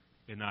here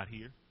and not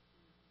here.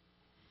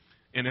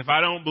 And if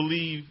I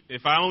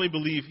only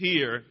believe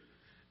here,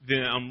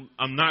 then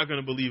I'm not going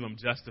to believe I'm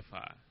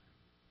justified.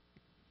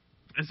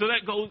 And so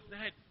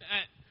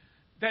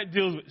that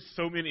deals with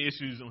so many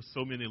issues on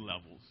so many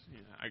levels.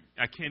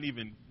 I can't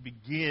even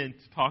begin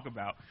to talk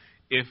about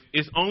if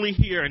it's only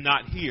here and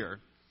not here,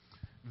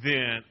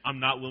 then I'm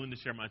not willing to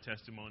share my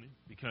testimony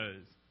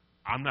because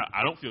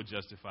I don't feel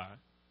justified.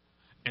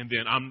 And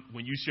then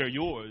when you share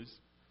yours,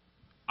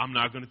 I'm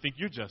not going to think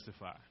you're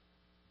justified.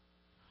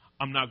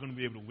 I'm not going to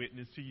be able to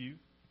witness to you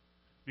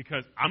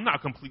because I'm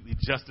not completely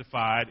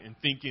justified in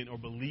thinking or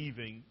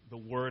believing the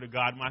word of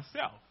God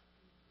myself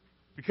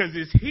because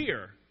it's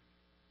here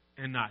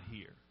and not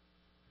here.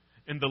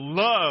 And the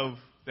love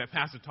that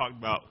Pastor talked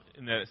about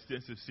in that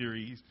extensive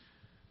series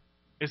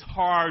is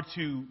hard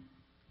to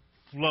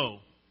flow.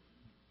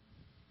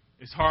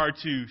 It's hard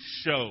to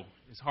show.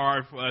 It's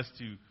hard for us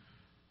to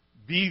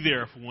be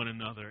there for one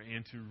another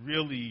and to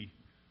really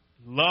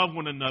love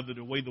one another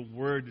the way the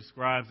Word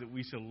describes that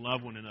we should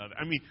love one another.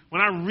 I mean,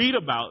 when I read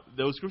about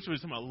those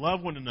scriptures talking about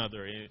love one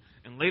another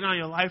and lay down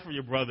your life for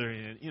your brother,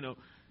 and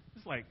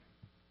it's like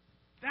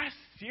that's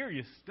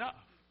serious stuff.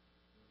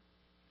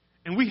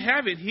 And we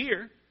have it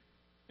here,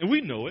 and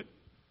we know it,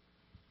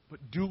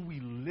 but do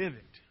we live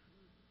it?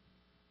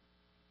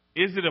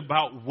 Is it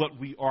about what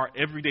we are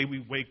every day we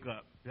wake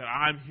up, that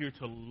I'm here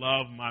to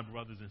love my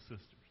brothers and sisters?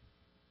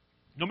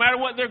 No matter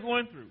what they're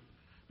going through.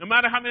 No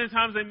matter how many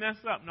times they mess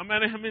up, no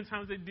matter how many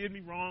times they did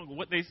me wrong or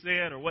what they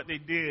said or what they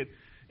did,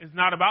 it's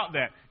not about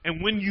that.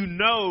 And when you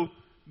know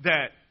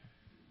that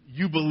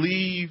you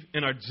believe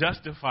and are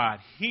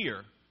justified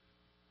here,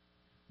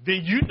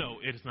 then you know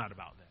it's not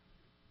about that.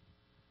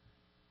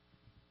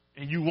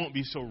 And you won't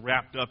be so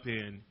wrapped up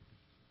in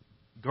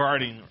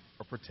guarding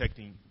or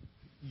protecting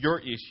your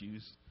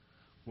issues,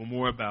 but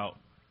more about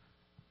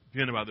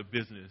being about the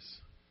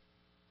business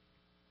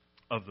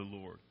of the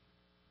Lord.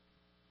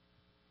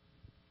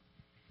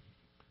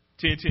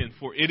 10:10,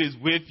 for it is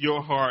with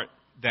your heart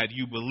that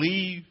you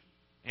believe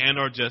and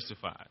are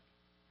justified,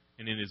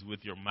 and it is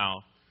with your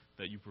mouth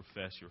that you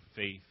profess your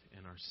faith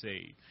and are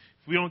saved.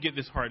 If we don't get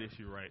this heart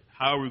issue right,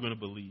 how are we going to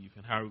believe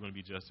and how are we going to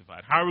be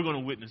justified? How are we going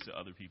to witness to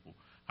other people?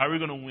 How are we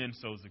going to win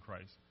souls to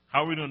Christ?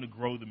 How are we going to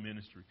grow the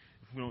ministry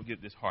if we don't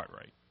get this heart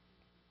right?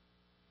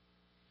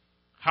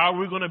 How are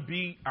we going to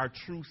be our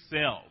true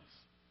selves?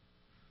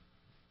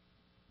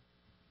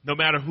 No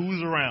matter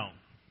who's around,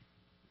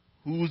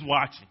 who's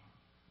watching.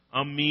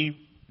 I'm me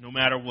no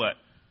matter what.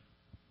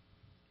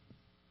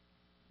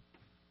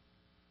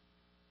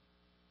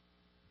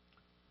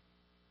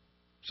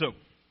 So,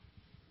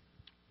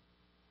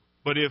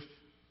 but if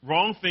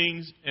wrong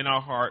things in our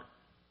heart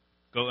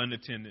go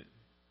unattended,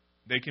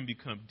 they can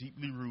become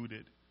deeply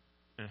rooted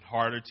and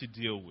harder to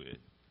deal with.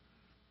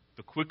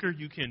 The quicker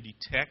you can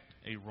detect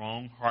a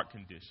wrong heart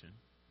condition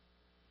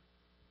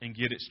and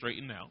get it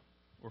straightened out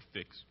or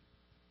fixed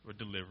or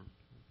delivered,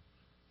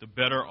 the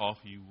better off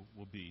you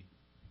will be.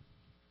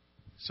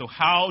 So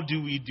how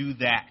do we do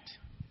that?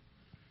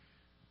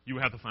 You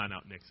will have to find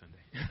out next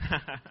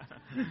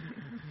Sunday.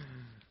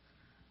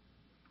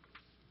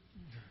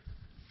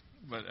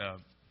 But,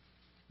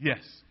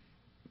 yes.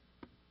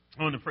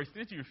 I want to pray.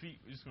 Stand to your feet.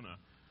 We're just going to.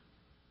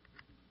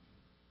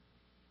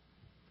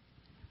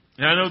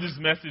 And I know this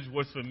message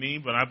was for me,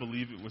 but I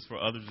believe it was for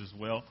others as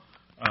well.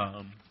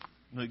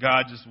 That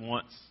God just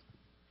wants,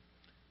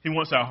 He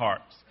wants our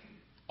hearts.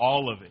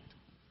 All of it.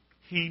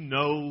 He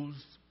knows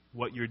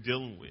what you're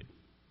dealing with.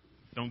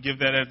 Don't give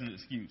that as an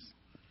excuse.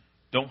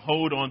 Don't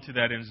hold on to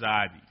that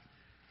anxiety,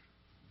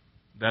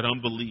 that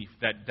unbelief,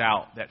 that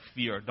doubt, that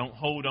fear. Don't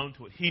hold on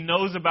to it. He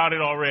knows about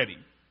it already.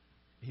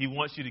 He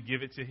wants you to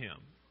give it to him.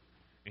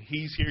 And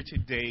he's here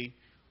today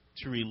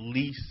to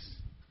release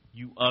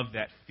you of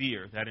that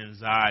fear, that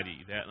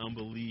anxiety, that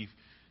unbelief,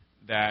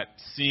 that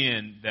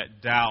sin,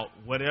 that doubt,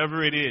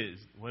 whatever it is,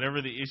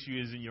 whatever the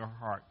issue is in your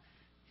heart.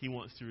 He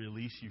wants to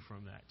release you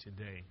from that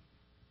today.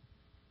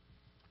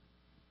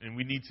 And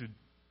we need to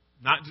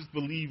not just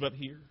believe up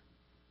here,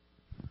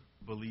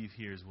 believe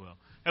here as well.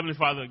 Heavenly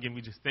Father, again,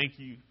 we just thank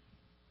you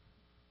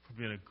for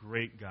being a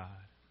great God,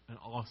 an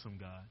awesome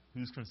God,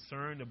 who's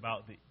concerned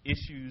about the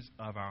issues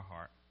of our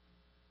heart.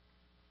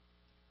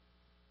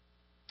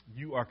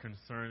 You are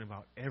concerned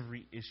about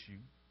every issue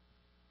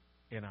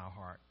in our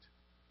heart.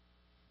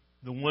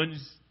 The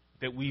ones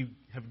that we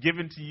have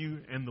given to you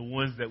and the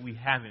ones that we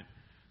haven't.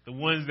 The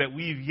ones that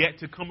we've yet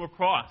to come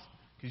across.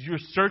 Because you're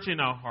searching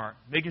our heart,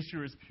 making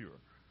sure it's pure,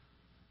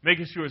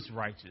 making sure it's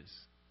righteous.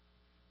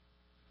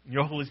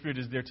 Your Holy Spirit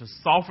is there to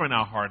soften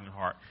our hardened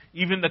heart.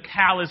 Even the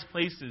callous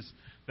places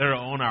that are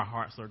on our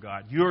hearts, Lord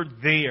God. You're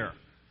there.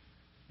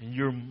 And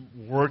you're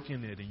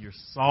working it and you're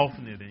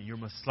softening it and you're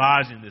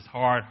massaging this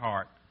hard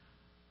heart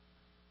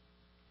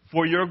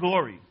for your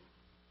glory.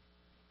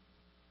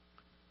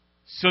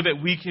 So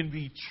that we can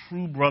be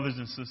true brothers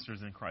and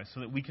sisters in Christ. So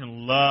that we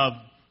can love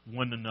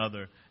one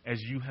another as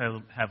you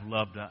have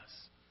loved us.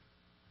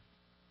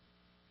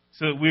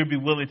 So that we'll be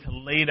willing to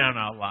lay down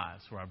our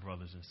lives for our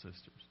brothers and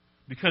sisters.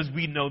 Because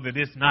we know that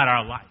it's not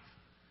our life,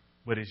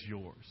 but it's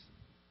yours.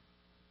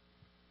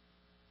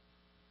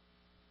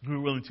 We're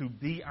willing to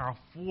be our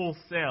full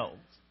selves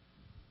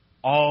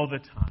all the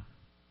time.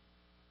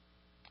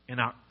 And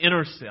our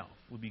inner self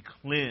will be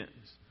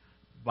cleansed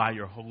by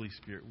your Holy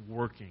Spirit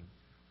working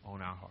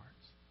on our hearts.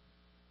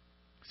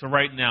 So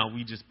right now,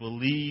 we just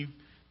believe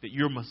that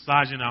you're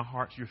massaging our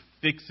hearts. You're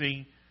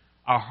fixing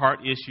our heart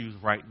issues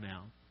right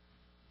now.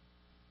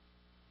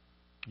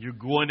 You're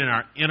going in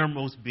our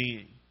innermost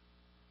being.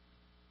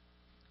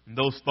 And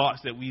those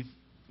thoughts that we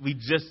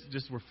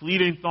just were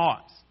fleeting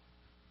thoughts,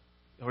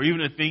 or even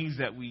the things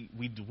that we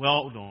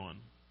dwelled on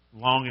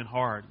long and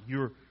hard,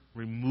 you're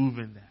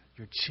removing that.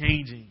 You're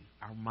changing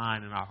our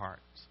mind and our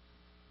hearts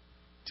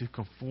to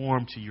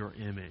conform to your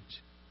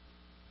image.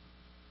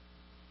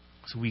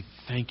 So we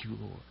thank you,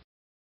 Lord.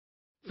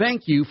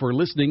 Thank you for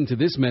listening to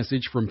this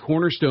message from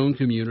Cornerstone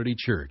Community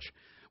Church.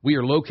 We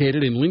are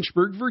located in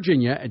Lynchburg,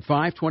 Virginia at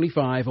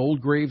 525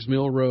 Old Graves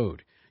Mill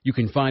Road. You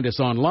can find us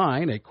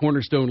online at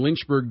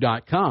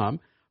cornerstonelynchburg.com.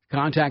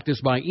 Contact us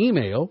by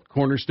email,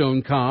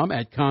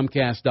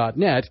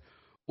 cornerstonecom@comcast.net,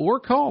 or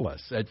call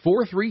us at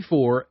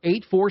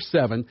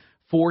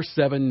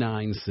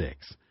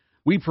 434-847-4796.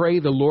 We pray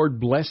the Lord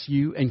bless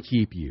you and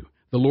keep you.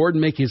 The Lord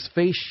make his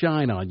face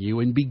shine on you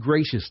and be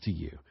gracious to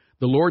you.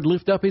 The Lord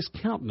lift up his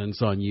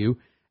countenance on you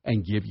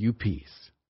and give you peace.